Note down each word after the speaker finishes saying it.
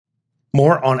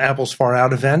More on Apple's Far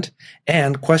Out event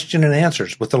and question and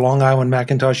answers with the Long Island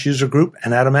Macintosh User Group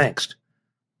and Adam Engst.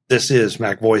 This is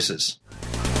MacVoices.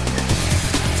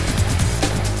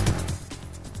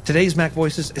 Today's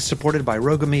MacVoices is supported by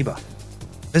Rogue Amoeba.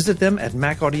 Visit them at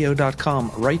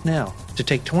macaudio.com right now to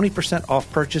take 20% off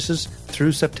purchases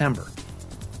through September.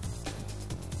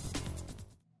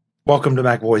 Welcome to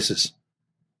MacVoices.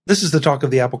 This is the talk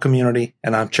of the Apple community,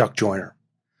 and I'm Chuck Joyner.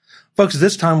 Folks,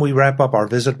 this time we wrap up our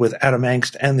visit with Adam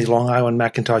Engst and the Long Island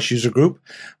Macintosh User Group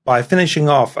by finishing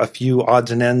off a few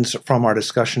odds and ends from our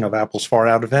discussion of Apple's Far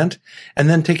Out event, and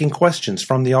then taking questions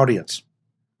from the audience.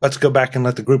 Let's go back and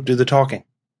let the group do the talking.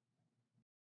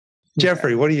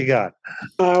 Jeffrey, what do you got?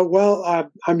 I'm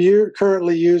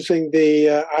currently using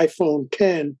the iPhone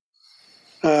 10,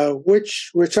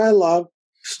 which I love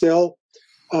still.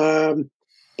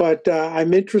 But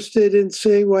I'm interested in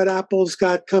seeing what Apple's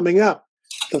got coming up.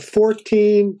 The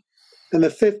 14 and the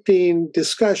 15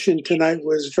 discussion tonight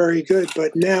was very good,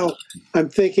 but now I'm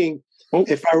thinking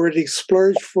if I were to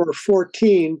splurge for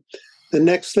 14, the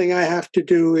next thing I have to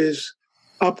do is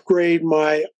upgrade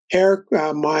my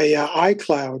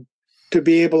iCloud to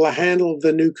be able to handle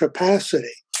the new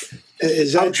capacity.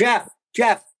 Is that Jeff?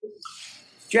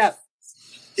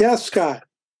 Yes, Scott.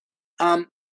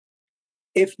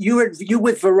 If you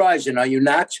with Verizon, are you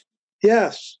not?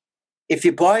 Yes. If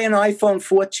you buy an iPhone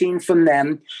 14 from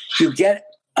them, you get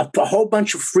a whole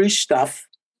bunch of free stuff,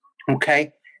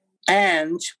 okay?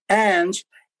 And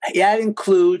that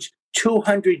includes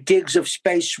 200 gigs of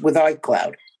space with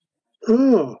iCloud.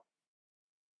 Oh,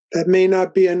 that may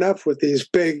not be enough with these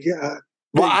big...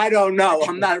 Well, I don't know.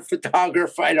 I'm not a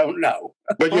photographer. I don't know.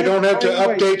 But you don't have to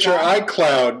update your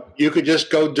iCloud. You could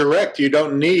just go direct. You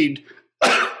don't need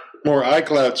more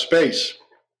iCloud space.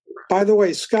 By the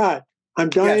way, Scott, I'm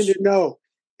dying to know,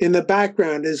 in the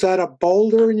background, is that a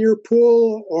boulder in your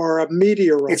pool or a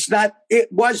meteorite? It's not. It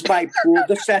was my pool.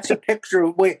 That's a picture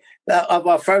of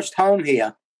our first home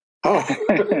here. Oh.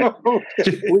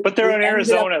 But they're in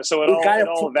Arizona, so it all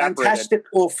evaporated. Fantastic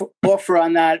offer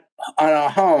on our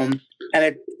home,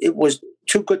 and it was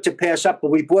too good to pass up. But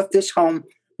we bought this home,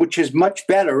 which is much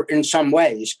better in some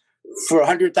ways, for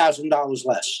 $100,000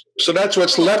 less. So that's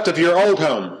what's left of your old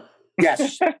home.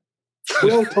 Yes.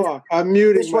 We'll talk. I'm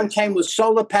muting. This one came with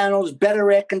solar panels,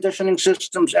 better air conditioning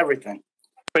systems, everything.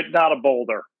 But not a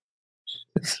boulder.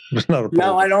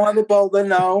 No, I don't have a boulder,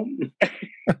 no.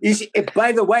 Easy.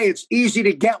 By the way, it's easy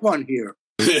to get one here.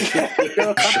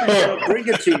 They'll bring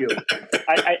it to you.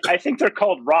 I think they're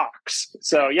called rocks.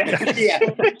 So, yeah. Yeah.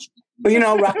 But,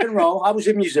 rock and roll. I was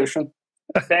a musician.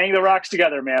 Bang the rocks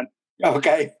together, man.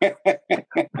 Okay.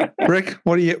 Rick,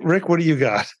 what do you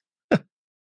got?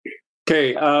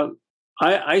 Okay.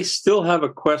 I still have a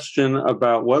question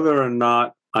about whether or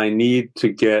not I need to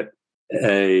get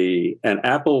an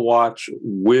Apple Watch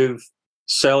with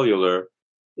cellular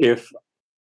if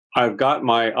I've got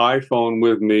my iPhone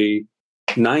with me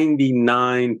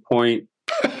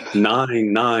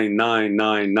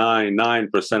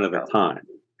 99.999999% of the time.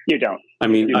 You don't. I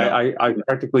mean, I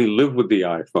practically live with the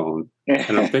iPhone,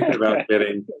 and I'm thinking about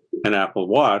getting an Apple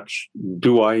Watch.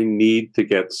 Do I need to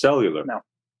get cellular? No.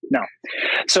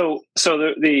 So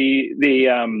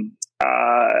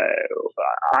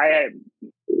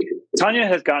Tanya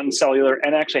has gotten cellular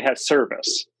and actually has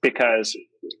service because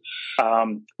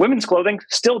women's clothing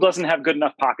still doesn't have good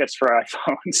enough pockets for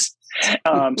iPhones.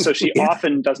 So she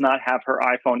often does not have her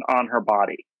iPhone on her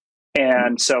body.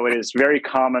 And so it is very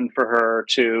common for her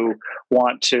to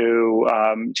want to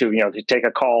take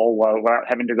a call without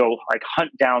having to go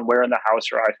hunt down where in the house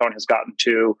her iPhone has gotten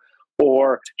to.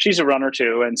 Or she's a runner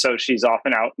too, and so she's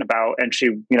often out and about, and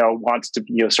she wants to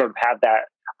sort of have that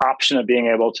option of being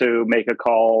able to make a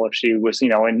call if she was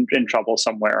in trouble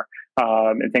somewhere,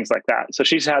 and things like that. So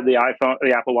she's had the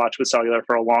Apple Watch with cellular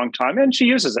for a long time, and she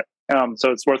uses it. So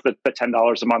it's worth the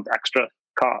 $10 a month extra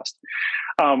cost.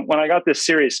 When I got this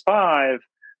Series 5,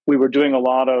 we were doing a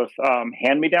lot of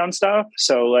hand-me-down stuff.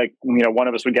 So one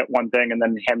of us would get one thing and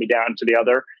then hand me down to the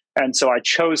other. And so I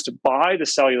chose to buy the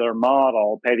cellular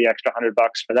model, pay the extra $100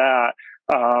 for that,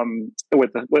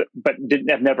 but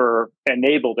have never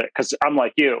enabled it because I'm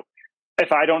like you.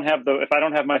 If I don't have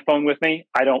my phone with me,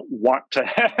 I don't want to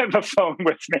have a phone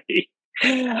with me.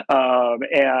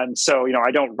 And so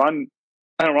I don't run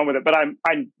with it, but I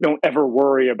don't ever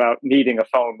worry about needing a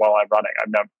phone while I'm running.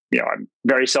 I'm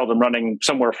very seldom running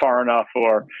somewhere far enough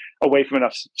or away from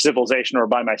enough civilization or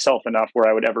by myself enough where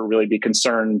I would ever really be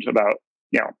concerned about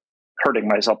hurting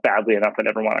myself badly enough I'd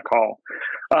ever want to call.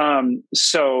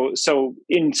 So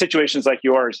in situations like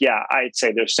yours, I'd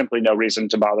say there's simply no reason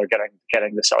to bother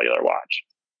getting the cellular watch.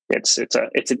 It's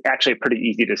actually a pretty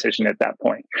easy decision at that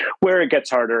point. Where it gets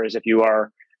harder is if you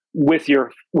are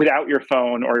without your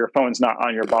phone, or your phone's not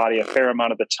on your body a fair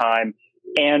amount of the time,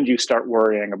 and you start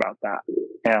worrying about that.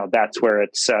 That's where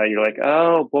it's you're like,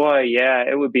 oh boy, yeah,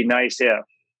 it would be nice if.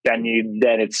 Then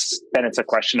it's a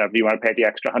question of, do you want to pay the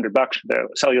extra $100 for the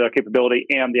cellular capability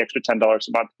and the extra $10 a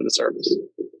month for the service?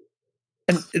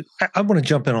 And I want to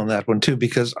jump in on that one too,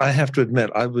 because I have to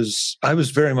admit I was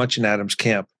very much in Adam's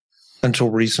camp until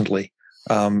recently,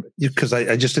 because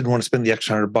I just didn't want to spend the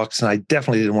extra $100, and I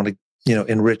definitely didn't want to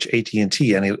enrich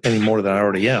AT&T any more than I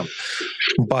already am.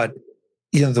 But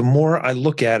the more I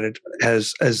look at it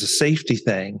as a safety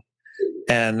thing,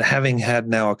 and having had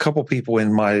now a couple people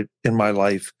in my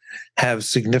life have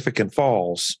significant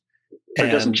falls, it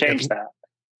doesn't change that.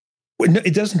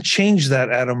 It doesn't change that,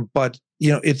 Adam. But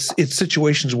it's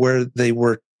situations where they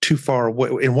were too far away.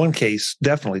 In one case,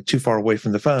 definitely too far away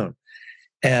from the phone,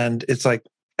 and it's like,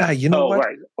 what?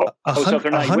 Right. So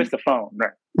they're not with the phone,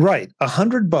 right? Right,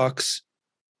 $100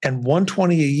 and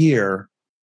 $120 a year.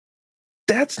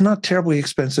 That's not terribly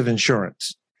expensive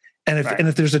insurance. And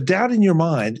if there's a doubt in your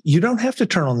mind, you don't have to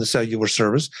turn on the cellular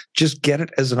service. Just get it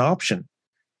as an option,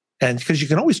 and because you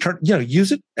can always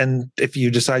use it. And if you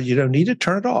decide you don't need it,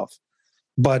 turn it off.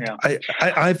 But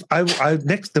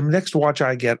the next watch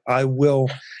I get, I will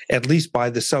at least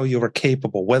buy the cellular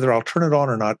capable. Whether I'll turn it on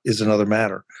or not is another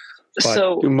matter. But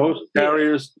so do most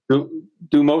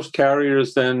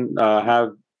carriers then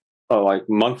have like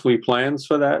monthly plans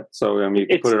for that? So you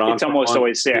can put it on. It's almost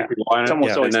always It's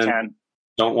almost always 10.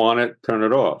 Don't want it, turn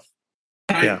it off.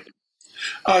 Yeah.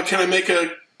 Can I make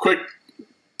a quick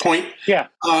point? Yeah.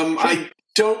 I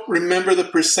don't remember the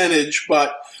percentage,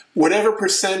 but whatever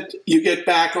percent you get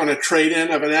back on a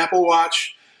trade-in of an Apple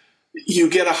Watch, you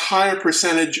get a higher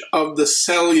percentage of the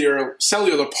cellular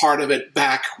part of it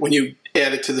back when you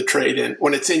add it to the trade-in,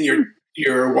 when it's in your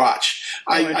watch.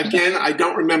 I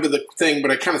don't remember the thing,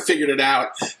 but I kind of figured it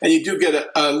out. And you do get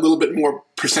a little bit more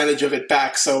percentage of it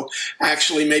back. So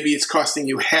actually, maybe it's costing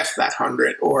you half that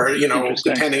 100, or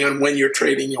depending on when you're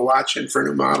trading your watch in for a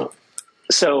new model.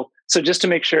 So just to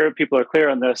make sure people are clear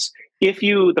on this, if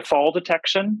the fall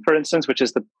detection, for instance, which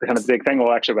is the kind of big thing,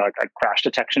 well, actually like crash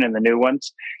detection in the new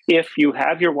ones, if you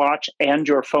have your watch and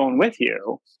your phone with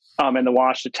you, and the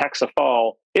watch detects a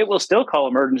fall, it will still call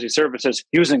emergency services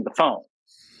using the phone.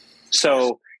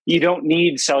 So you don't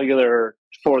need cellular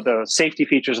for the safety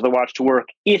features of the watch to work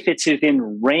if it's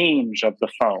within range of the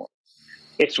phone.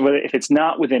 If it's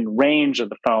not within range of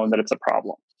the phone, that it's a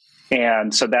problem.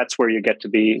 And so that's where you get to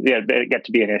be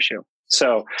an issue.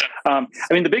 So,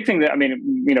 the big thing that,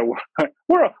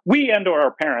 we and or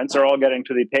our parents are all getting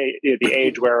to the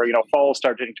age where, falls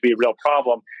start getting to be a real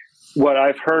problem. What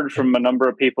I've heard from a number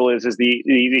of people is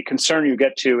the concern you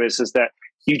get to is that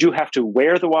you do have to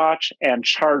wear the watch and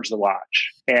charge the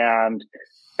watch. And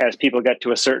as people get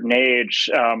to a certain age,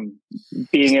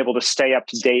 being able to stay up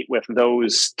to date with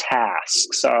those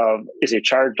tasks of, is it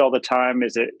charged all the time?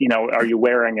 Is it, are you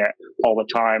wearing it all the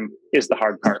time, is the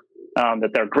hard part.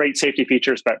 That they're great safety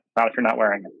features, but not if you're not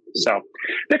wearing it. So,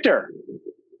 Victor.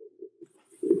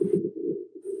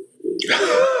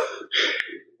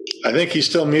 I think he's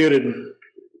still muted.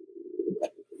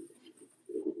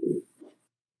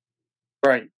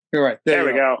 Right. You're right. There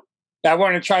we go. I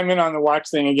want to chime in on the watch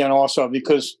thing again also,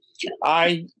 because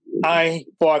I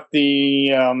bought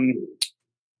the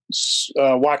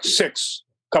Watch 6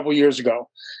 a couple years ago,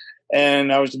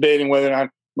 and I was debating whether or not,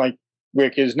 like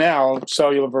Rick is now,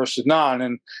 cellular versus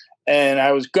non, and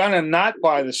I was gonna not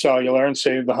buy the cellular and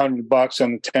save the $100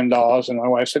 and the $10, and my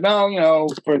wife said, no,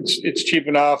 it's cheap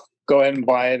enough, go ahead and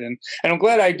buy it, and I'm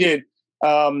glad I did.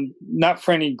 Not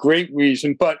for any great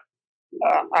reason, but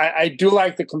I do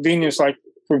like the convenience. Like,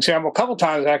 for example, a couple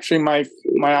times actually, my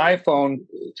iPhone,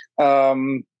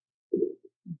 the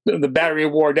battery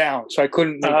wore down, so I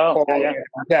couldn't make calls like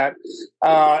that.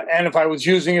 And if I was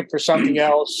using it for something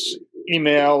else,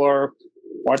 email or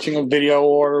watching a video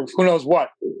or who knows what,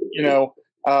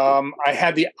 I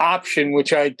had the option,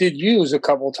 which I did use a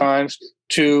couple times,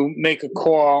 to make a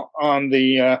call on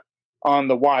the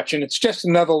watch, and it's just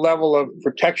another level of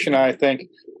protection. I think,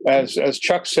 as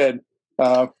Chuck said,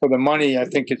 for the money, I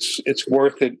think it's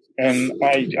worth it, and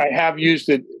I have used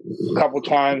it a couple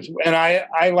times. And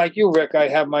I like you, Rick, I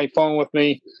have my phone with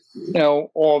me,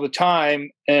 all the time,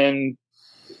 and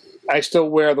I still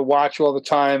wear the watch all the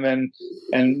time, and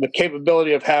the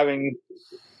capability of having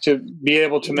to be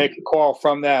able to make a call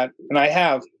from that, and I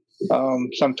have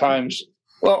sometimes.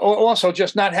 Well, also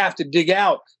just not have to dig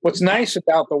out. What's nice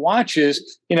about the watch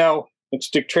is, it's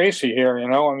Dick Tracy here,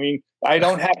 I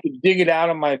don't have to dig it out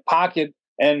of my pocket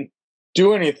and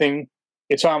do anything.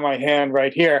 it's on my hand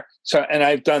right here. So, and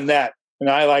I've done that, and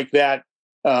I like that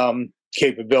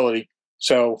capability.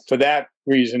 So for that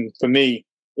reason, for me,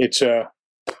 it's a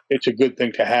good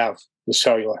thing to have the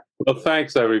cellular. Well,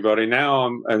 thanks everybody. Now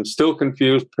I'm still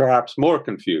confused, perhaps more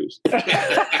confused.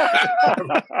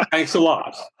 Thanks a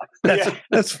lot.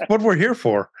 That's what we're here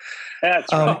for.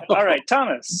 That's right. All right,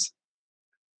 Thomas.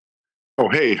 Oh,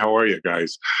 hey, how are you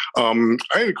guys? I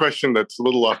had a question that's a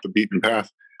little off the beaten path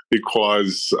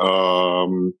because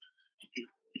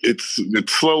it's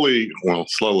slowly,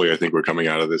 I think we're coming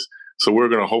out of this. So we're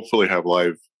going to hopefully have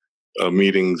live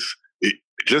meetings.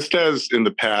 Just as in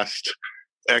the past,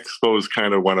 expos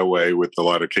kind of went away with a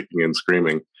lot of kicking and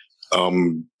screaming.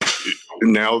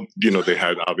 Now, they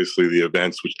had obviously the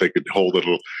events, which they could hold at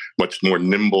a much more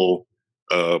nimble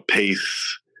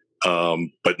pace.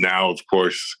 But now, of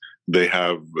course, they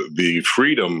have the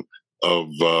freedom of,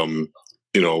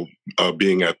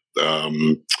 being at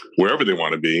wherever they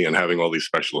want to be and having all these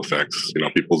special effects,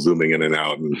 people zooming in and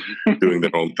out and doing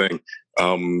their own thing.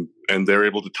 And they're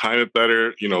able to time it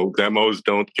better. Demos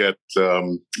don't get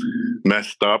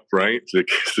messed up, right?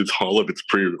 It's all of it's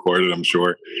pre-recorded, I'm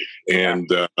sure. And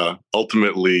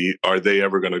ultimately, are they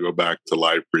ever going to go back to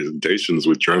live presentations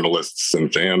with journalists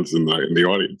and fans in the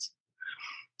audience?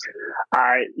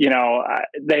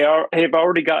 They've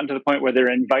already gotten to the point where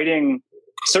they're inviting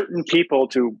certain people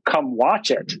to come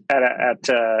watch it at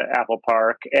Apple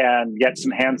Park and get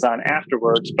some hands-on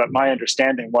afterwards. But my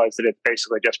understanding was that it's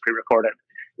basically just pre-recorded.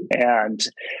 And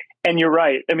you're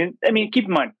right. I mean, keep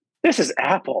in mind, this is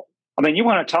Apple. I mean, you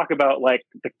want to talk about like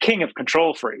the king of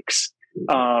control freaks.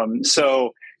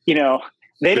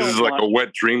 This is like a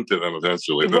wet dream to them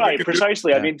eventually. Right,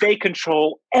 precisely. I mean, they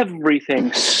control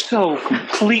everything so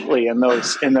completely in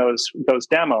those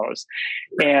demos,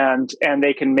 and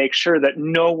they can make sure that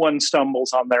no one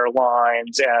stumbles on their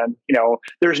lines, and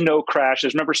there's no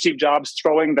crashes. Remember Steve Jobs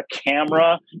throwing the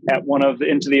camera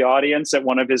into the audience at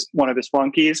one of his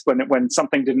flunkies when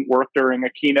something didn't work during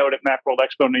a keynote at Macworld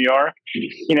Expo New York.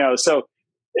 So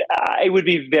I would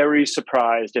be very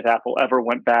surprised if Apple ever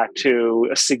went back to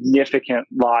a significant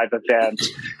live event.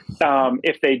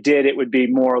 If they did, it would be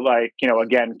more like,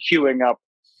 again, queuing up,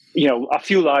 a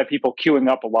few live people queuing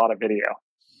up a lot of video.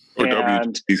 Or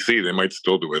WWDC, they might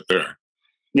still do it there.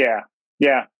 Yeah,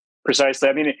 precisely.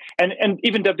 I mean, and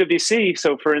even WWDC.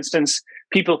 So, for instance,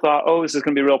 people thought, oh, this is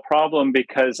going to be a real problem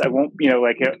because I won't, you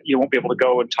won't be able to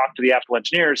go and talk to the Apple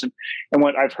engineers. And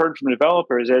what I've heard from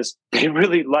developers is they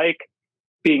really like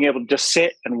being able to just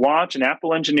sit and watch an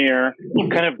Apple engineer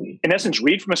kind of, in essence,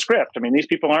 read from a script. I mean, these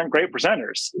people aren't great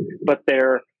presenters, but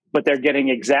they're getting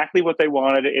exactly what they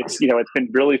wanted. It's been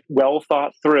really well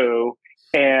thought through,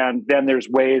 and then there's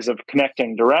ways of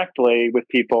connecting directly with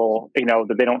people,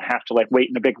 that they don't have to like wait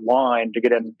in a big line to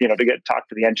get in, to talk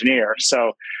to the engineer.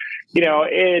 So,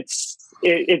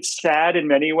 it's sad in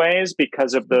many ways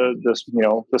because of the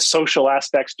social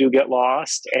aspects do get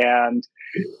lost, and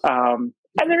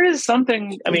there is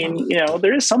something,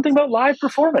 there is something about live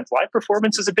performance. Live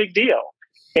performance is a big deal.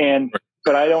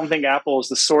 But I don't think Apple is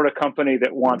the sort of company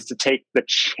that wants to take the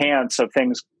chance of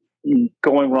things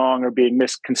going wrong or being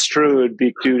misconstrued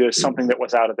due to something that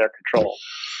was out of their control.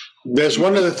 There's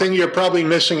one other thing you're probably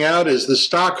missing out is the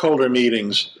stockholder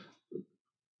meetings.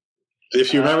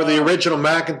 If you remember, the original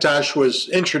Macintosh was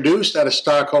introduced at a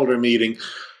stockholder meeting,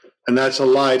 and that's a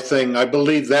live thing. I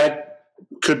believe that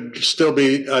could still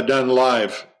be done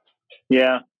live.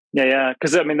 Yeah.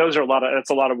 Because those are that's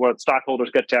a lot of what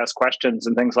stockholders get to ask questions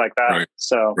and things like that. Right.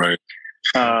 So, right.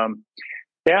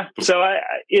 So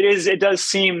it does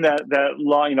seem that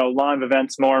live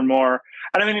events more and more.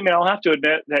 And I'll have to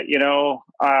admit that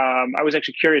I was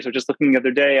actually curious. I was just looking the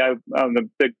other day on the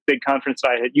big conference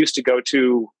I had used to go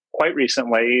to quite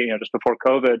recently, just before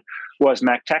COVID, was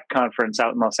Mac Tech Conference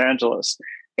out in Los Angeles,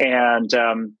 and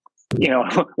I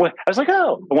was like,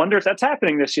 oh, I wonder if that's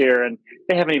happening this year. And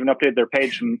they haven't even updated their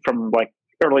page from like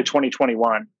early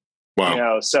 2021.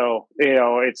 Wow. It's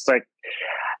like,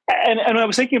 and I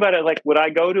was thinking about it, like, would I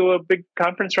go to a big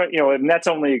conference, right? And that's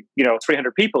only,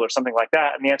 300 people or something like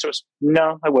that. And the answer was,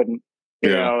 no, I wouldn't.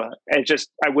 I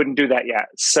wouldn't do that yet.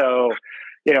 So,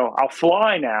 I'll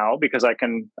fly now because I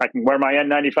can wear my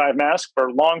N95 mask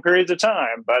for long periods of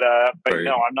time, but right.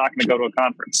 No, I'm not going to go to a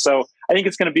conference. So I think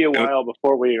it's going to be a while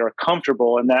before we are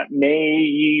comfortable, and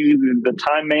the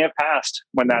time may have passed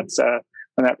when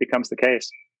that becomes the case.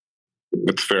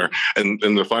 That's fair. And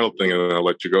the final thing, and I'll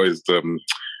let you go, is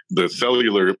the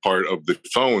cellular part of the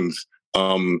phones.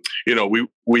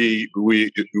 We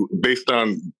based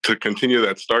on, to continue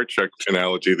that Star Trek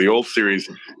analogy, the old series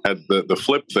had the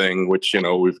flip thing, which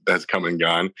has come and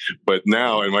gone, but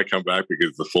now it might come back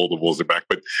because the foldables are back.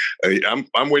 But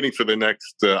I'm waiting for the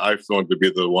next iPhone to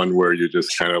be the one where you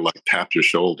just kind of like tap your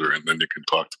shoulder and then you can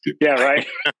talk to people. Yeah, right.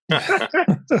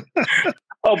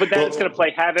 Oh, but then it's going to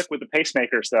play havoc with the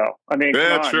pacemakers, though. I mean,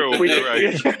 yeah, true.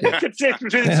 It's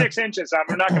within 6 inches.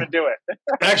 We're not going to do it.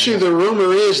 Actually, the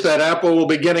rumor is that Apple will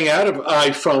be getting out of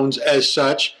iPhones as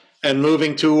such and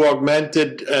moving to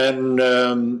augmented and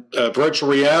virtual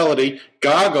reality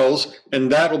goggles,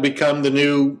 and that will become the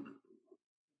new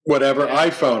whatever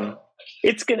iPhone.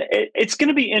 It's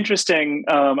gonna be interesting.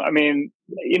 I've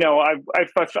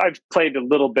played a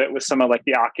little bit with some of like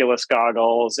the Oculus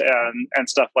goggles and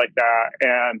stuff like that,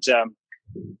 and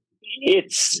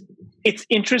it's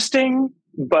interesting.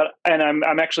 But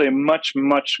I'm actually much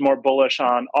more bullish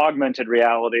on augmented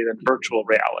reality than virtual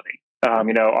reality.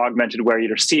 Augmented where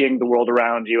you're seeing the world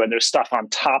around you and there's stuff on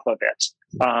top of it,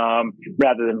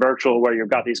 rather than virtual where you've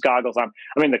got these goggles on.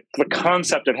 I mean, the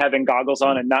concept of having goggles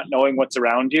on and not knowing what's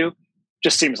around you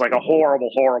just seems like a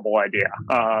horrible idea.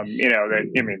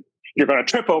 You're going to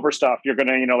trip over stuff. You're going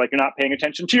to, you're not paying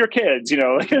attention to your kids.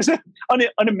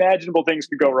 Unimaginable things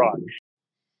could go wrong.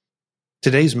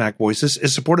 Today's Mac Voices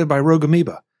is supported by Rogue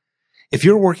Amoeba. If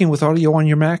you're working with audio on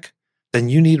your Mac, then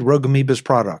you need Rogue Amoeba's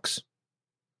products.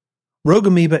 Rogue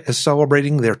Amoeba is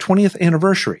celebrating their 20th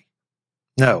anniversary.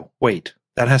 No, wait,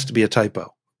 that has to be a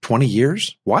typo. 20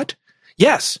 years? What?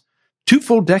 Yes! 2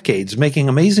 full decades making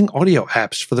amazing audio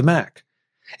apps for the Mac.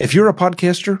 If you're a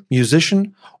podcaster,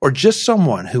 musician, or just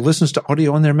someone who listens to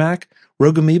audio on their Mac,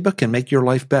 Rogue Amoeba can make your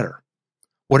life better.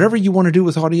 Whatever you want to do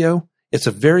with audio, it's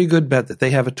a very good bet that they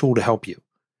have a tool to help you.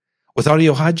 With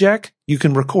Audio Hijack, you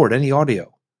can record any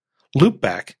audio.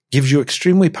 Loopback gives you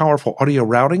extremely powerful audio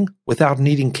routing without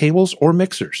needing cables or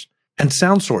mixers. And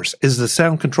SoundSource is the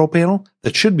sound control panel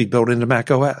that should be built into Mac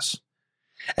OS.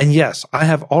 And yes, I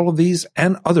have all of these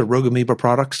and other Rogue Amoeba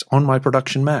products on my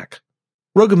production Mac.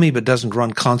 Rogue Amoeba doesn't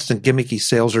run constant gimmicky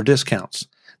sales or discounts.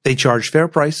 They charge fair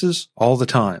prices all the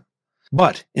time.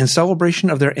 But in celebration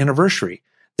of their anniversary,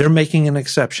 they're making an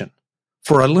exception.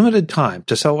 For a limited time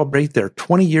to celebrate their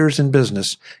 20 years in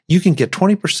business, you can get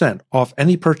 20% off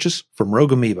any purchase from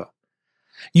Rogue Amoeba.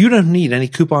 You don't need any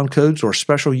coupon codes or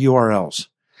special URLs.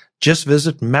 Just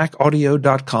visit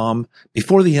macaudio.com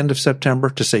before the end of September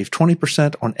to save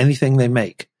 20% on anything they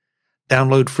make.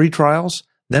 Download free trials,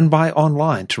 then buy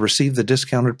online to receive the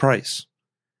discounted price.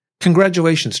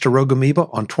 Congratulations to Rogue Amoeba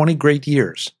on 20 great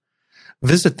years.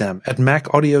 Visit them at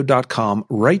macaudio.com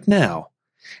right now.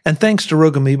 And thanks to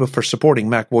Rogue Amoeba for supporting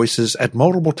Mac Voices at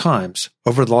multiple times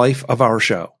over the life of our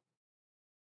show.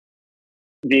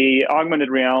 The augmented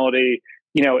reality,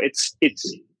 it's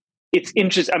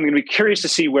interesting. I'm going to be curious to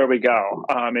see where we go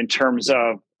in terms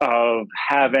of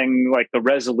having like the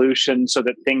resolution so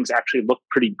that things actually look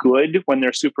pretty good when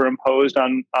they're superimposed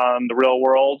on the real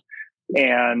world.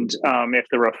 And if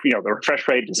the refresh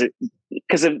rate is it,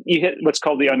 because you hit what's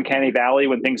called the uncanny valley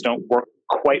when things don't work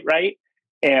quite right.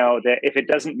 That if it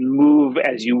doesn't move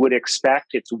as you would expect,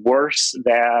 it's worse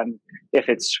than if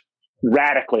it's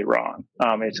radically wrong.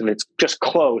 If it's just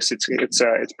close,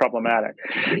 it's problematic.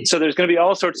 So there's going to be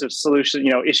all sorts of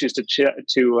issues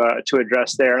to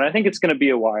address there, and I think it's going to be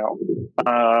a while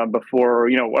before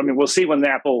we'll see when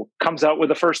Apple comes out with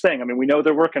the first thing. I mean, we know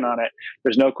they're working on it.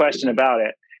 There's no question about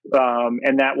it,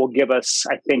 and that will give us,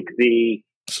 I think,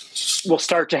 we'll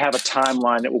start to have a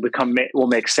timeline that will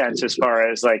make sense as far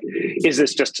as like, is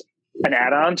this just an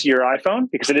add-on to your iPhone?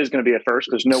 Because it is going to be at first.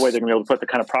 There's no way they're going to be able to put the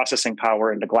kind of processing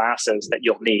power into glasses that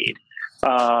you'll need.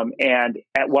 And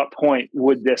at what point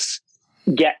would this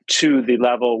get to the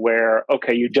level where,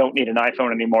 okay, you don't need an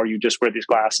iPhone anymore. You just wear these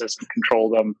glasses and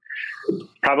control them,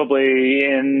 probably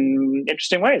in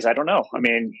interesting ways. I don't know. I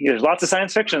mean, there's lots of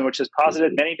science fiction which has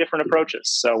posited many different approaches.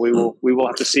 So we will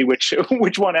have to see which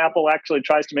one Apple actually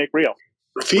tries to make real.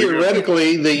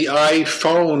 Theoretically, the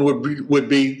iPhone would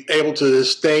be able to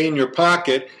stay in your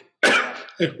pocket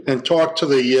and talk to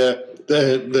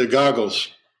the goggles.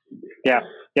 Yeah.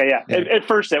 At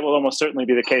first, that will almost certainly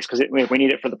be the case because we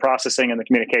need it for the processing and the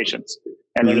communications,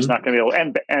 and they're just not going to be able.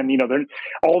 And they're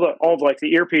all the like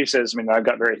the earpieces. I mean, I've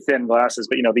got very thin glasses,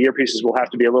 but the earpieces will have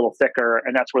to be a little thicker,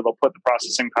 and that's where they'll put the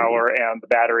processing power and the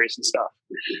batteries and stuff.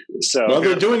 So,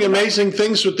 they're doing amazing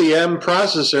things with the M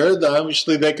processor.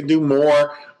 Obviously, they can do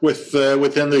more with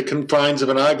within the confines of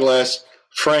an eyeglass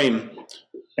frame.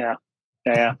 Yeah.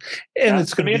 Yeah. And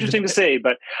it's going to be interesting to see.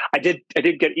 But I did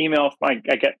get email. I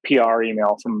get PR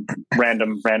email from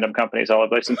random companies all over the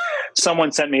place, and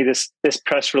someone sent me this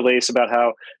press release about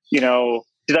how,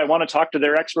 did I want to talk to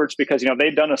their experts because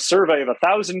they'd done a survey of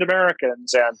 1,000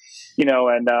 Americans, and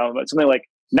something like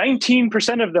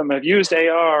 19% of them have used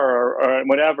AR or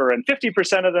whatever, and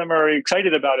 50% of them are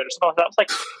excited about it or something like that. I was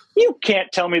like, you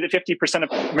can't tell me that 50%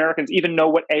 of Americans even know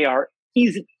what AR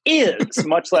is,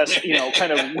 much less,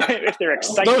 kind of if they're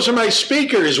excited. Those are my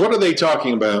speakers. What are they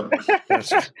talking about?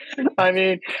 I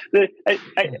mean,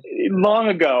 long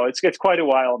ago, it's quite a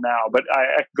while now, but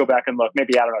I could go back and look,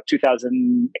 maybe,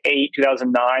 2008,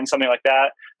 2009, something like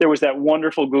that. There was that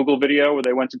wonderful Google video where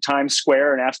they went to Times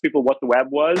Square and asked people what the web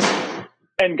was.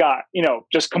 And got,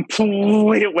 just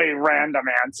completely random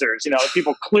answers.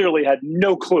 People clearly had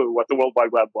no clue what the World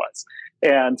Wide Web was.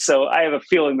 And so I have a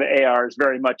feeling that AR is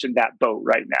very much in that boat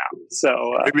right now. So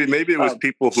maybe it was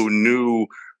people who knew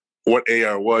what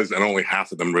AR was, and only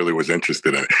half of them really was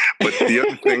interested in it. But the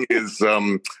other thing is,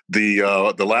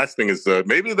 the last thing is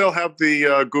maybe they'll have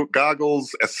the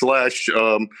goggles /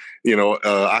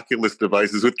 Oculus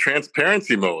devices with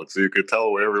transparency mode, so you could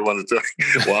tell where everyone is doing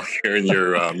while you're in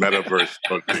your metaverse.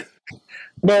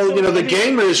 Well, the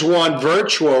gamers want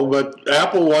virtual, but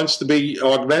Apple wants to be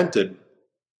augmented.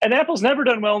 And Apple's never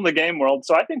done well in the game world,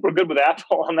 so I think we're good with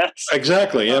Apple on that.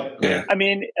 Exactly. Yep. Yeah. I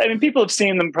mean, people have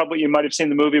seen them. Probably, you might have seen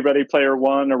the movie Ready Player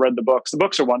One or read the books. The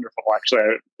books are wonderful, actually.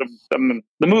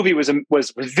 The movie was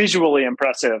visually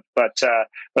impressive, but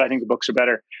I think the books are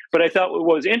better. But I thought what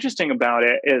was interesting about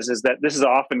it is that this is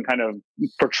often kind of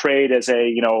portrayed as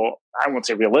a, I won't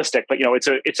say realistic, but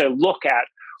it's a look at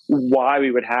why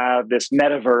we would have this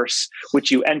metaverse, which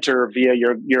you enter via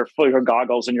your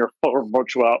goggles and your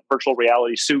virtual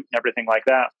reality suit and everything like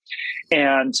that.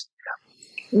 And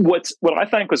what I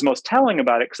think was most telling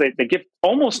about it, because they give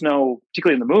almost no,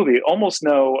 particularly in the movie, almost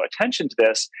no attention to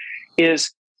this,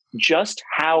 is just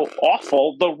how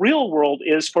awful the real world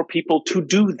is for people to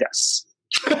do this.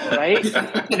 Right?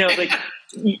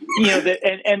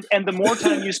 And the more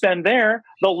time you spend there,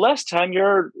 the less time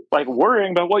you're like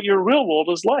worrying about what your real world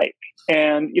is like.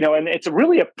 And and it's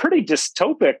really a pretty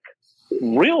dystopic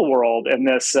real world in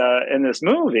this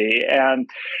movie, and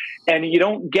you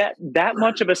don't get that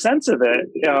much of a sense of it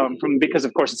because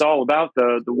of course it's all about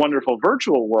the wonderful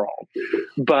virtual world.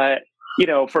 But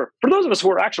for those of us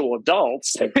who are actual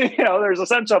adults, there's a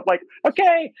sense of like,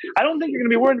 okay, I don't think you're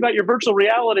going to be worried about your virtual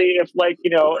reality if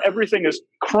everything is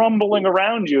crumbling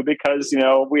around you because,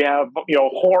 we have,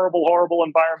 horrible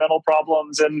environmental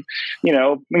problems and,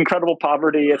 incredible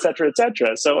poverty, et cetera, et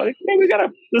cetera. So I think maybe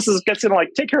gets into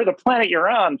take care of the planet you're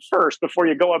on first before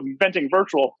you go up inventing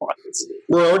virtual ones.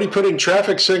 We're already putting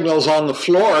traffic signals on the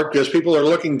floor because people are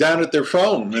looking down at their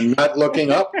phone and not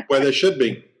looking up where they should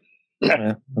be.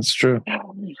 Yeah, that's true.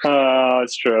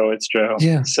 It's true.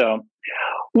 Yeah. So,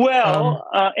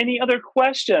 any other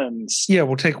questions? Yeah,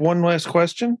 we'll take one last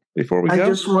question before we go. I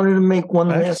just wanted to make one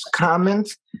last comment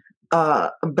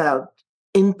about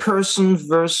in-person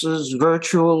versus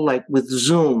virtual, like with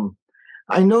Zoom.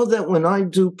 I know that when I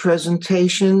do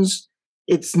presentations,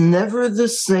 it's never the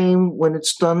same when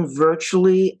it's done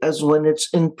virtually as when it's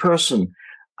in person.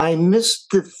 I miss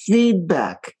the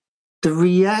feedback, the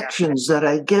reactions that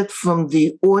I get from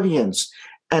the audience.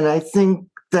 And I think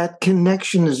that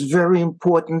connection is very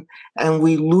important, and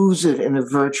we lose it in a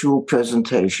virtual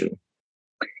presentation.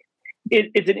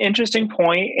 It's an interesting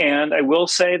point, and I will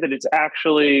say that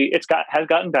has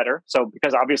gotten better. So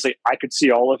because obviously I could see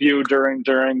all of you during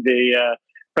the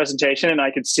presentation, and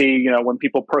I could see when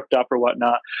people perked up or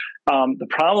whatnot. The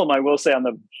problem I will say on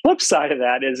the flip side of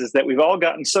that is that we've all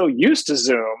gotten so used to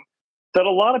Zoom that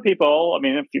a lot of people,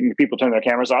 if people turn their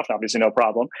cameras off, obviously no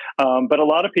problem. But a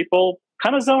lot of people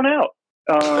kind of zone out.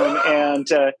 And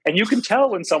you can tell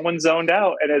when someone's zoned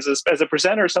out. And as a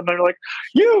presenter, something like,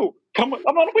 I want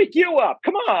to wake you up.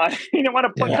 Come on.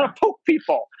 Want to kind of poke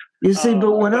people. You see,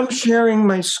 but when I'm sharing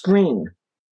my screen,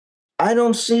 I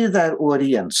don't see that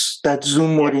audience, that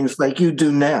Zoom audience like you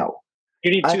do now.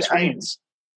 You need two screens.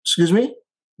 Excuse me?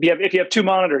 If you have two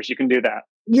monitors, you can do that.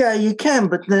 Yeah, you can,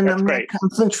 but then That's I'm great. not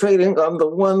concentrating on the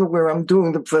one where I'm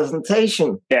doing the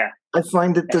presentation. Yeah. I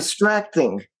find it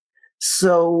distracting.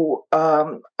 So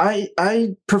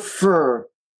I prefer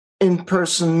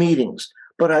in-person meetings,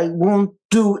 but I won't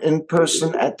do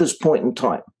in-person at this point in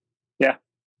time. Yeah.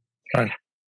 Right.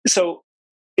 So,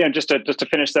 just to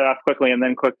finish that off quickly and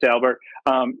then quick to Albert,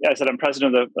 I said I'm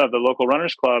president of the local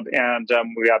runners club, and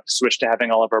we have switched to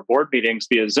having all of our board meetings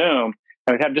via Zoom.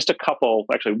 And we've had just a couple,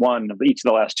 actually one of each of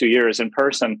the last 2 years in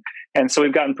person. And so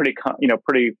we've gotten pretty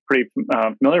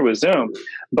familiar with Zoom.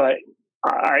 But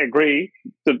I agree.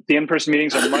 The in-person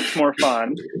meetings are much more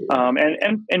fun,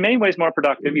 and in many ways more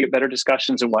productive. You get better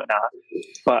discussions and whatnot.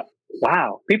 But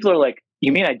wow, people are like,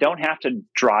 you mean I don't have to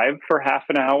drive for half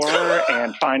an hour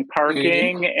and find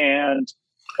parking and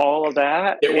all of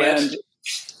that? And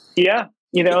yeah,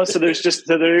 so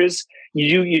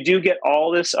you do get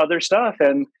all this other stuff.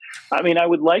 And I mean, I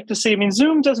would like to see,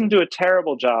 Zoom doesn't do a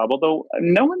terrible job, although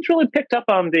no one's really picked up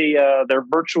on their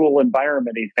virtual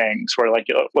environment-y things where it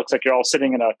looks like you're all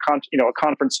sitting in a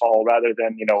conference hall rather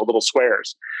than, little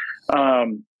squares.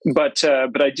 But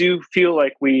I do feel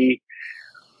like we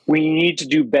need to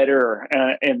do better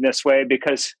in this way,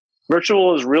 because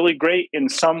virtual is really great in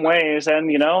some ways. And,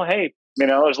 hey,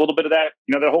 there's a little bit of that,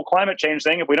 the whole climate change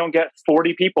thing. If we don't get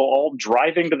 40 people all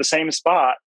driving to the same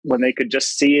spot when they could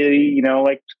just see,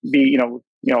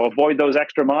 avoid those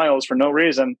extra miles for no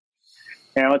reason,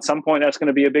 at some point that's going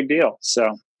to be a big deal.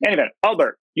 So anyway,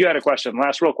 Albert, you had a question.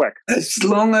 Last real quick. As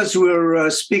long as we're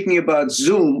speaking about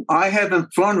Zoom, I have in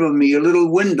front of me a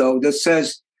little window that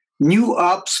says new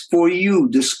apps for you.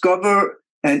 Discover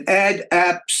and add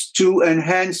apps to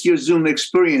enhance your Zoom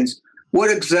experience.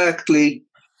 What exactly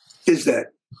is that?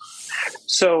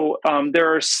 So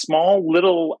there are small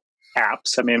little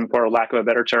apps, for lack of a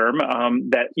better term,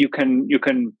 that you can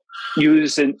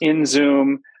use in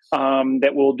Zoom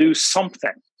that will do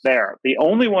something there. The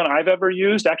only one I've ever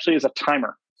used actually is a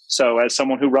timer. So as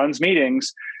someone who runs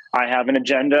meetings, I have an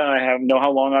agenda. I know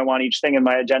how long I want each thing in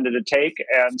my agenda to take.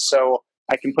 And so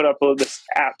I can put up this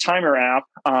timer app,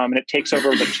 and it takes over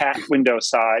the chat window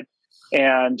side.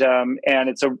 And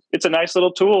it's a nice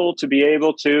little tool to be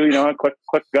able to, a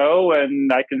quick go,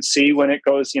 and I can see when it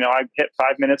goes, I hit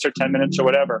 5 minutes or 10 minutes or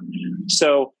whatever.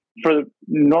 So for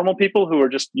normal people who are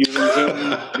just using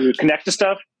Zoom to connect to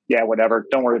stuff, yeah, whatever.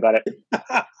 Don't worry about it.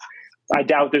 I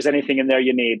doubt there's anything in there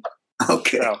you need.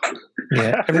 Okay. So.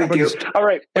 Yeah. All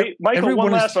right. Wait, Michael,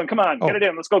 one last one. Come on, get it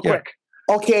in. Let's go quick.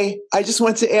 Okay. I just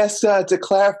want to ask to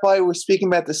clarify, we're speaking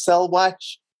about the Cell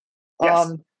Watch.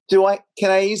 Yes.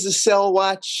 Can I use the Cell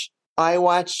Watch,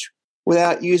 iWatch,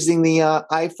 without using the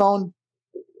iPhone?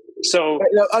 So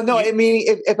I mean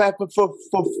if I for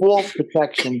fall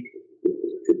protection.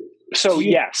 So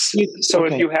yes. So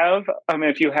okay. if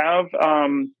you have,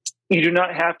 you do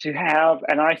not have to have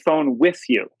an iPhone with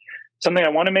you. Something I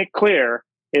want to make clear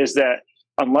is that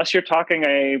unless you're talking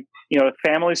a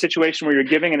family situation where you're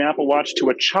giving an Apple Watch to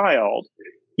a child,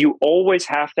 you always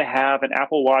have to have an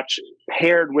Apple Watch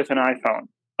paired with an iPhone.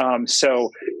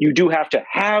 So you do have to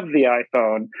have the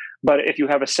iPhone, but if you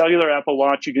have a cellular Apple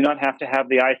Watch, you do not have to have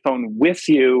the iPhone with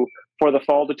you for the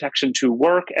fall detection to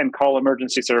work and call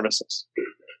emergency services.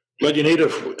 But you need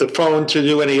the phone to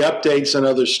do any updates and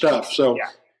other stuff. So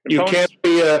you can't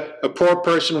be a poor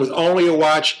person with only a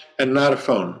watch and not a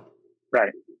phone.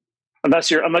 Right.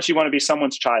 Unless you want to be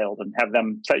someone's child and have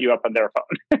them set you up on their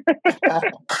phone.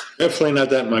 Definitely not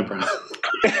that my problem.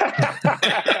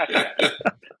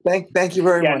 Thank you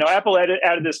very much. No, Apple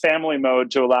added this family mode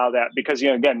to allow that because,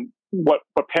 again, what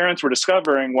parents were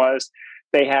discovering was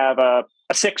they have a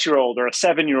 6-year-old or a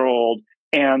 7-year-old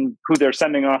and who they're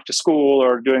sending off to school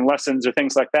or doing lessons or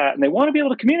things like that. And they want to be able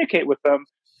to communicate with them,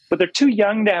 but they're too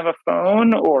young to have a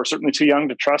phone, or certainly too young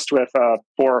to trust with a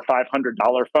 $400 or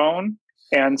 $500 phone.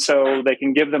 And so they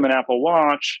can give them an Apple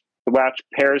Watch. The watch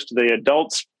pairs to the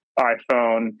adult's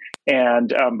iPhone,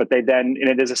 but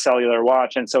it is a cellular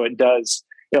watch, and so it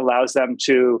allows them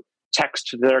to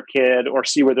text their kid or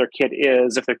see where their kid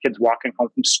is if their kid's walking home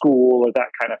from school or that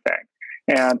kind of thing.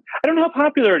 And I don't know how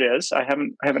popular it is. I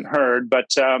haven't heard,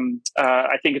 but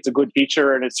I think it's a good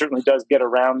feature, and it certainly does get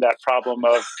around that problem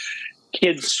of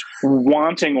kids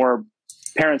wanting or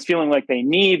parents feeling like they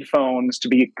need phones to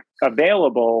be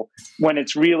available when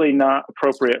it's really not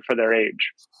appropriate for their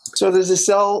age. So does the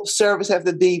cell service have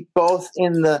to be both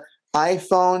in the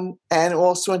iPhone and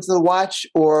also into the watch,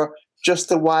 or just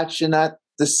the watch and not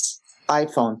this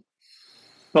iPhone?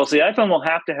 Well, so the iPhone will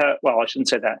have to have, I shouldn't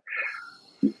say that.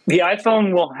 The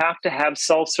iPhone will have to have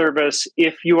cell service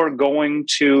if you are going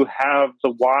to have the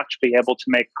watch be able to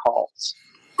make calls.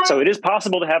 So it is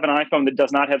possible to have an iPhone that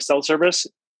does not have cell service,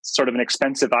 sort of an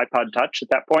expensive iPod Touch at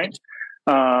that point.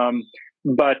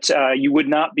 But you would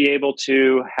not be able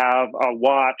to have a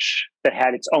watch that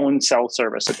had its own cell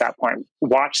service at that point.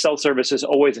 Watch cell service is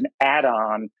always an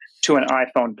add-on to an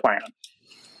iPhone plan.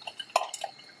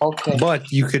 Okay.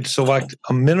 But you could select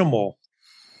a minimal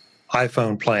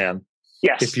iPhone plan.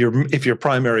 Yes. If your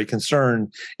primary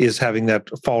concern is having that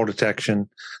fall detection,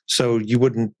 so you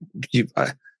wouldn't.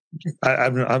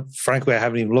 Frankly, I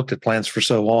haven't even looked at plans for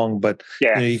so long, but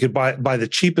you could buy the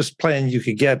cheapest plan you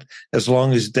could get, as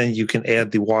long as then you can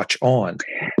add the watch on.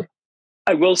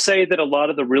 I will say that a lot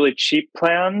of the really cheap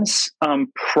plans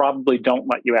probably don't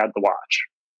let you add the watch.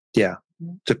 Yeah.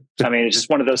 I mean, it's just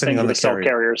one of those things that the cell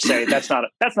carriers say that's not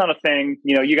a thing.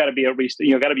 You got to be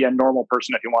got to be a normal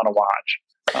person if you want to watch.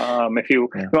 If you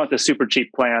want the super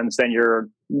cheap plans, then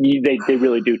they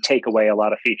really do take away a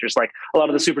lot of features. Like a lot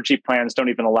of the super cheap plans don't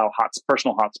even allow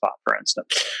personal hotspot, for instance.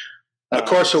 Of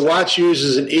course, a watch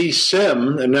uses an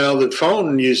eSIM, and now the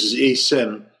phone uses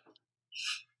eSIM.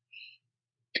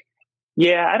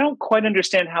 Yeah, I don't quite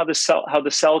understand how the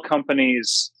cell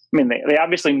companies. I mean, they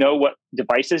obviously know what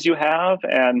devices you have,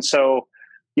 and so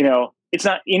it's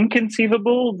not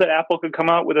inconceivable that Apple could come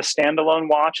out with a standalone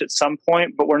watch at some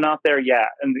point, but we're not there yet,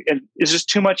 and it's just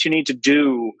too much you need to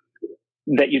do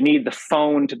that you need the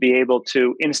phone to be able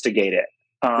to instigate it.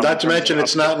 Not to mention,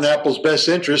 it's not in Apple's best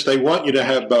interest. They want you to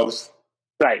have both.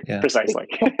 Right, precisely.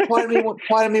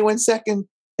 Pardon me 1 second.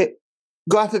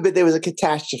 God forbid there was a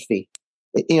catastrophe.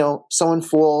 Someone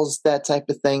falls, that type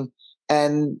of thing,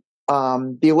 and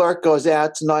the alert goes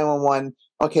out to 911.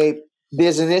 Okay,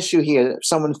 there's an issue here.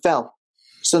 Someone fell.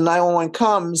 So 911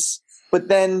 comes, but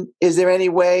then is there any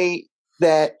way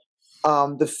that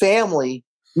the family,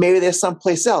 maybe they're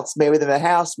someplace else, maybe they're in a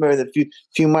house, maybe they're a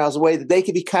few miles away, that they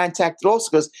could be contacted also?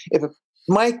 Because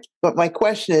but my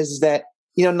question is that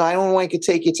 911 could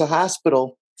take you to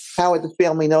hospital. How would the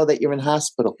family know that you're in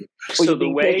hospital? So the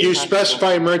way you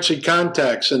specify emergency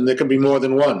contacts, and there can be more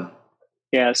than one.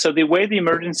 Yeah. So the way the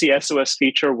emergency SOS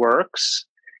feature works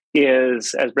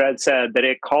is, as Brad said, that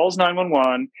it calls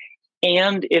 911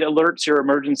 and it alerts your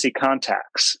emergency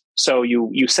contacts. So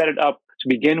you set it up to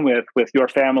begin with your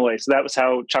family. So that was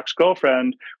how Chuck's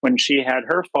girlfriend, when she had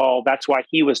her fall, that's why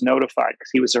he was notified, because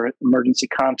he was her emergency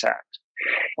contact.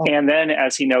 Oh. And then,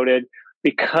 as he noted,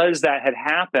 because that had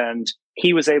happened,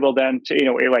 he was able then to,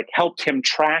 it helped him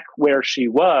track where she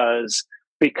was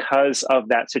because of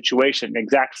that situation,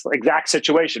 exact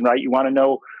situation, right? You want to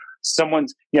know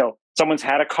someone's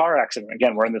had a car accident.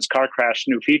 Again, we're in this car crash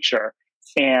new feature,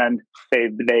 and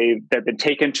they've been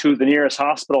taken to the nearest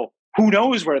hospital. Who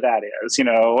knows where that is,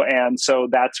 And so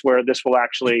that's where this will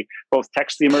actually both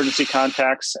text the emergency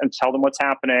contacts and tell them what's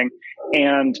happening,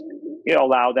 and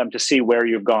allow them to see where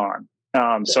you've gone.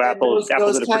 So Apple did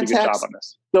a pretty good job on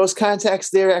this. Those contacts,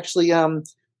 they're actually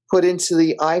put into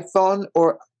the iPhone,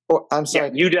 or I'm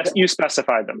sorry. Yeah, you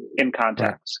specify them in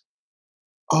contacts.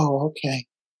 Oh, okay.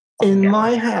 In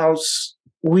my house,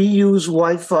 we use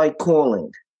Wi-Fi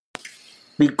calling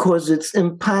because it's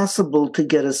impossible to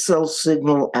get a cell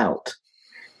signal out.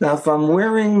 Now, if I'm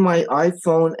wearing my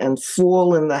iPhone and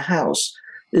fall in the house,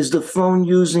 is the phone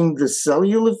using the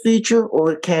cellular feature,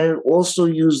 or can it also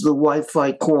use the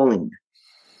Wi-Fi calling?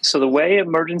 So the way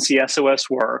emergency SOS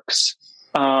works,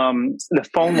 the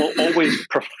phone will always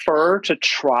prefer to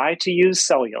try to use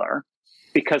cellular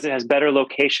because it has better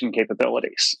location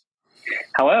capabilities.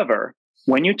 However,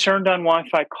 when you turned on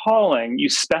Wi-Fi calling, you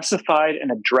specified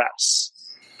an address,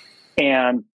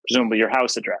 and presumably your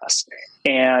house address.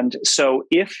 And so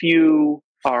if you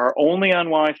are only on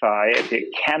Wi-Fi, if it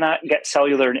cannot get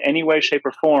cellular in any way, shape,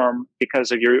 or form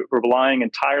because of you're relying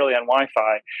entirely on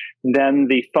Wi-Fi, then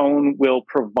the phone will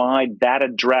provide that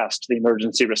address to the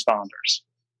emergency responders.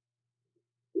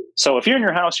 So if you're in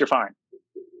your house, you're fine.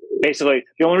 Basically,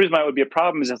 the only reason why it would be a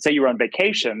problem is, let's say you were on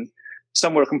vacation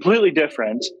somewhere completely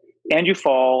different, and you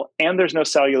fall, and there's no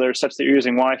cellular such that you're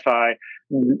using Wi-Fi,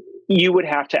 you would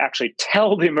have to actually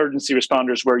tell the emergency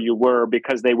responders where you were,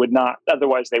 because they would not,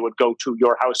 otherwise they would go to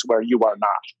your house where you are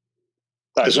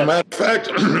not. As a matter of fact,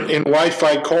 in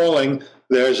Wi-Fi calling,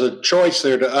 there's a choice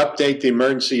there to update the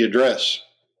emergency address.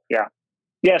 Yeah.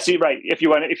 Yeah, see, right. If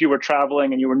you were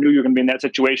traveling and you knew you were going to be in that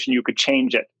situation, you could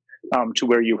change it to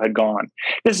where you had gone.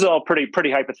 This is all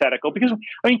pretty hypothetical, because,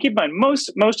 keep in mind,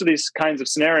 most of these kinds of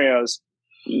scenarios,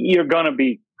 you're going to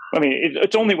be,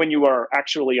 it's only when you are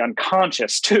actually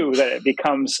unconscious, too, that it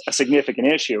becomes a significant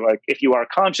issue. Like, if you are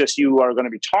conscious, you are going to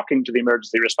be talking to the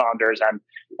emergency responders,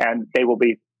 and they will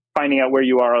be finding out where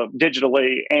you are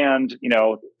digitally and,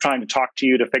 trying to talk to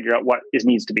you to figure out what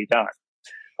needs to be done.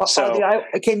 So,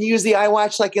 can you use the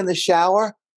iWatch like in the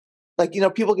shower? Like,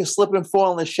 people can slip and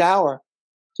fall in the shower.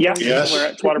 Yeah, yes.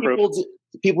 It's waterproof.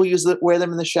 People wear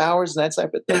them in the showers and that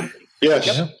type of thing? Yes.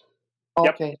 Yep.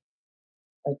 Okay.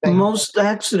 Most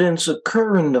accidents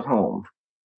occur in the home.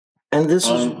 And this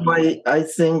is why I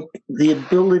think the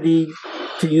ability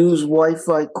to use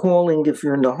Wi-Fi calling if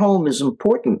you're in the home is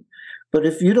important. But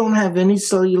if you don't have any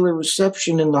cellular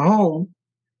reception in the home,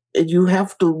 you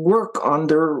have to work on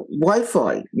their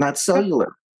Wi-Fi, not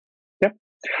cellular. Yep.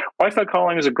 Wi-Fi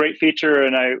calling is a great feature,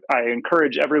 and I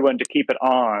encourage everyone to keep it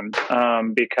on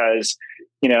because,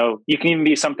 you can even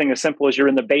be something as simple as you're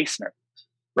in the basement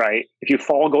right? If you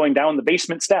fall going down the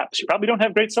basement steps, you probably don't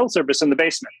have great cell service in the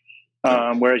basement,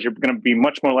 whereas you're going to be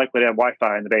much more likely to have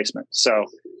Wi-Fi in the basement. So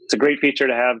it's a great feature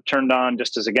to have turned on,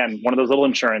 just as, again, one of those little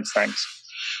insurance things.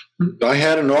 I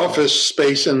had an office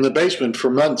space in the basement for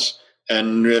months,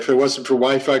 and if it wasn't for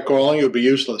Wi-Fi calling, it would be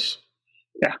useless.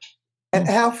 Yeah. And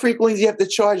how frequently do you have to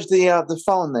charge the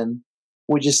phone then,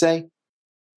 would you say?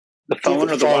 The phone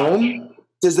or the watch?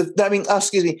 Does the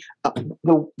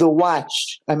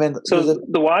watch? I mean, so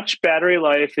the watch battery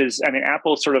life is,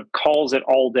 Apple sort of calls it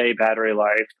all day battery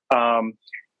life.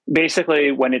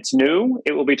 Basically, when it's new,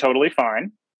 it will be totally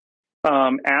fine.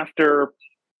 After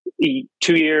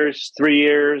 2 years, 3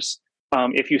 years,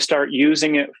 if you start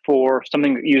using it for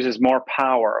something that uses more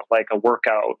power, like a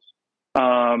workout,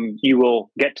 you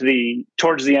will get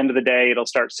towards the end of the day, it'll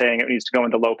start saying it needs to go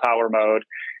into low power mode,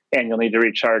 and you'll need to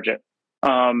recharge it.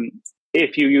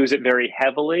 If you use it very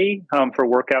heavily for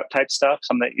workout type stuff,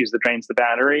 something that drains the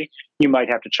battery, you might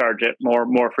have to charge it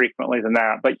more frequently than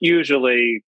that. But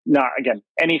usually not. Again,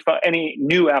 any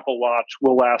new Apple Watch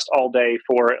will last all day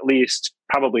for at least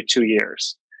probably 2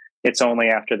 years. It's only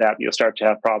after that you'll start to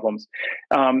have problems.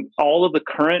 All of the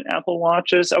current Apple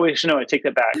Watches. Oh, actually, no, I take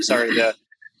that back. Sorry.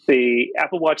 The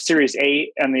Apple Watch Series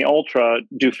 8 and the Ultra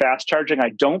do fast charging. I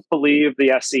don't believe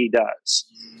the SE does.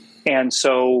 And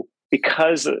so,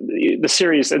 because the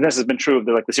series, and this has been true of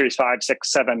the series 5,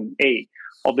 6, 7, 8,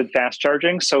 all did fast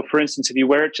charging. So, for instance, if you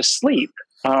wear it to sleep,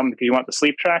 if you want the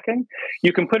sleep tracking,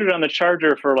 you can put it on the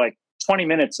charger for 20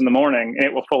 minutes in the morning, and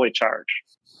it will fully charge.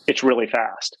 It's really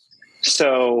fast.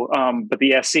 So, but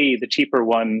the SE, the cheaper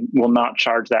one, will not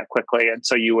charge that quickly, and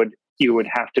so you would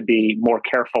have to be more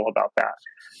careful about that.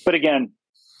 But again,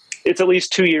 it's at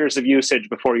least 2 years of usage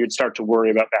before you'd start to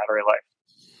worry about battery life.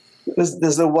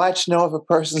 Does the watch know if a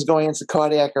person's going into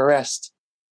cardiac arrest?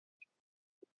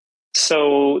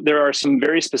 So there are some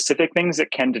very specific things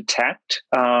it can detect.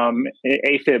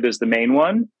 AFib is the main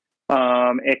one.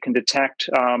 It can detect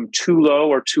too low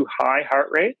or too high heart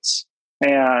rates,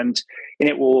 and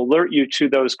it will alert you to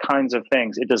those kinds of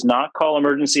things. It does not call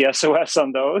emergency SOS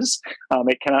on those.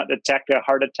 It cannot detect a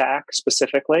heart attack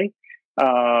specifically.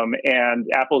 And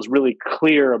Apple is really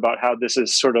clear about how this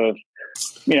is sort of,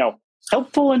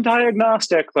 helpful and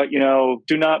diagnostic, but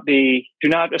do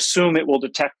not assume it will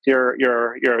detect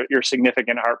your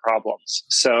significant heart problems.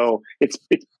 So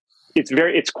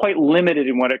it's quite limited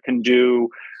in what it can do,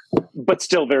 but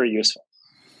still very useful.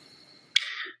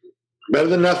 Better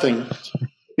than nothing.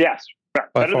 Yes,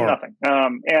 better than nothing.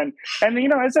 And as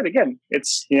I said again,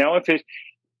 it's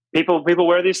people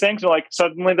wear these things, and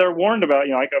suddenly they're warned about.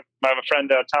 I have a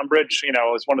friend, Tom Bridge,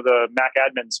 is one of the Mac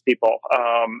admins people,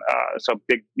 so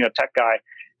big tech guy,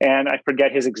 and I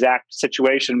forget his exact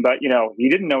situation, but he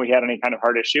didn't know he had any kind of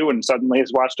heart issue, and suddenly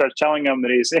his watch starts telling him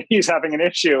that he's having an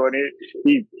issue, and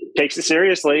he takes it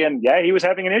seriously, and he was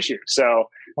having an issue. So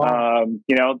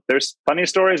there's plenty of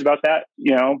stories about that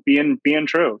being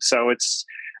true. So it's,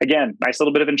 again, nice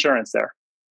little bit of insurance there.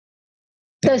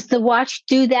 Does the watch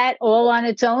do that all on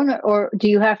its own, or do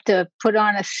you have to put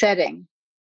on a setting?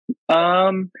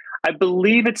 I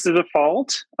believe it's the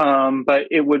default, but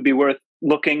it would be worth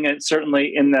looking at,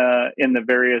 certainly in the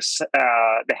various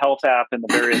the health app and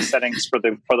the various settings for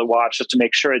the watch, just to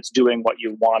make sure it's doing what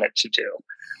you want it to do.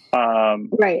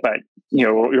 Right. But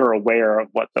you're aware of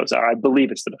what those are. I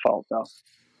believe it's the default, though.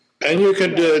 And you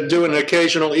could do an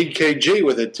occasional EKG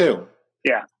with it too.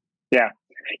 Yeah.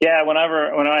 When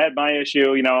I had my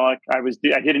issue, I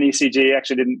did an ECG.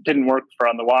 Actually, didn't work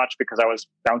on the watch because I was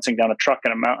bouncing down a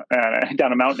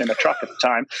mountain in a truck at the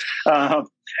time.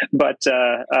 But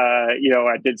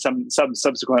I did some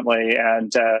subsequently,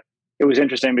 and it was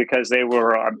interesting because they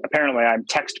were apparently I'm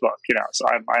textbook. So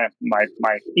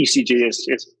my ECG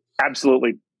is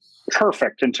absolutely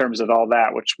perfect in terms of all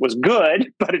that, which was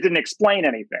good, but it didn't explain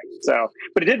anything. So,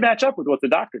 but it did match up with what the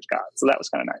doctors got, so that was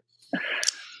kind of nice.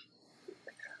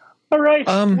 All right.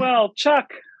 Well,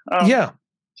 Chuck. Are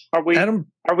we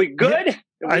good?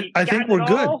 Yeah, I think we're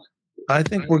good. I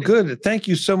think we're good. Thank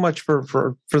you so much for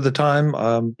the time.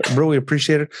 Really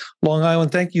appreciate it. Long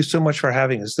Island, thank you so much for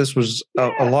having us. This was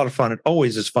a lot of fun. It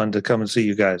always is fun to come and see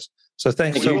you guys. So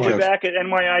thanks so much. We'll be back at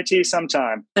NYIT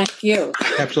sometime. Thank you.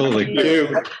 Absolutely.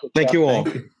 Thank you all.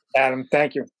 Adam,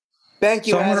 thank you. Thank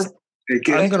you, Adam.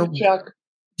 Chuck.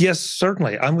 Yes,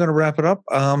 certainly. I'm going to wrap it up.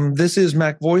 This is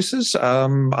MacVoices.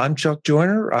 I'm Chuck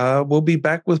Joyner. We'll be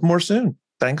back with more soon.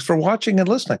 Thanks for watching and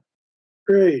listening.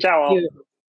 Great. Ciao all.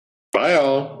 Bye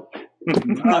all.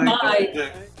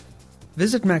 Bye.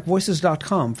 Visit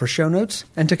MacVoices.com for show notes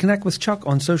and to connect with Chuck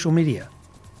on social media.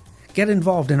 Get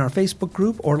involved in our Facebook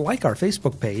group or like our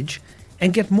Facebook page,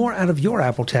 and get more out of your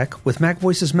Apple tech with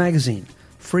MacVoices Magazine,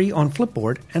 free on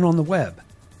Flipboard and on the web.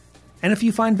 And if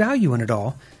you find value in it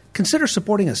all, consider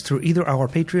supporting us through either our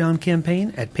Patreon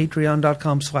campaign at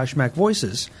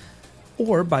patreon.com/MacVoices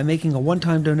or by making a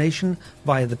one-time donation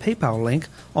via the PayPal link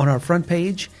on our front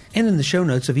page and in the show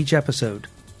notes of each episode.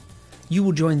 You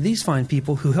will join these fine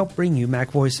people who help bring you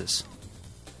Mac Voices.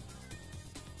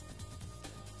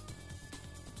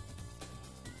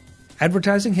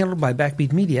 Advertising handled by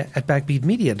Backbeat Media at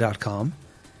backbeatmedia.com.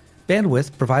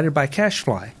 Bandwidth provided by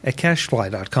CacheFly at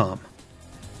cachefly.com.